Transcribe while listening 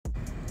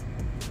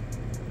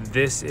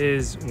This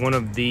is one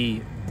of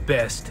the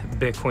best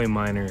Bitcoin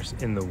miners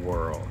in the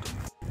world.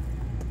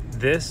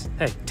 This,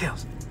 hey,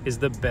 Tails, is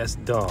the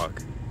best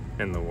dog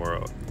in the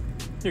world.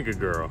 You're a good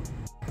girl.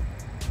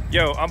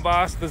 Yo, I'm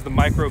Boss. This is the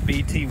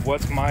MicroBT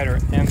Whatsminer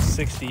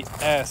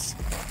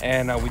M60s,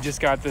 and we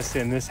just got this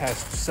in. This has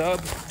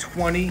sub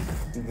 20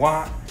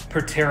 watt per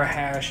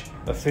terahash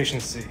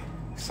efficiency.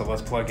 So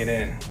let's plug it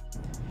in.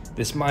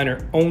 This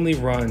miner only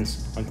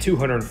runs on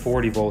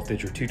 240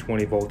 voltage or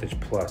 220 voltage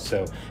plus. So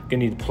you're gonna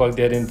need to plug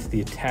that into the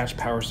attached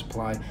power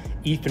supply.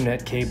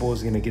 Ethernet cable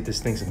is gonna get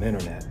this thing some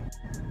internet.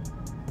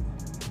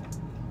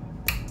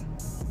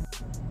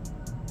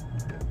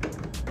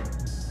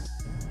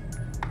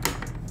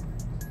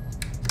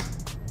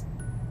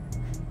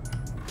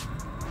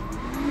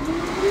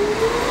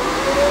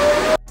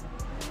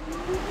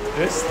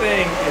 This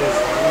thing is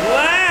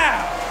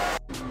loud!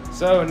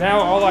 So now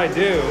all I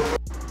do is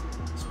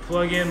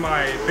plug in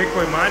my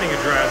Bitcoin mining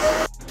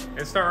address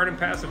and start earning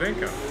passive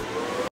income.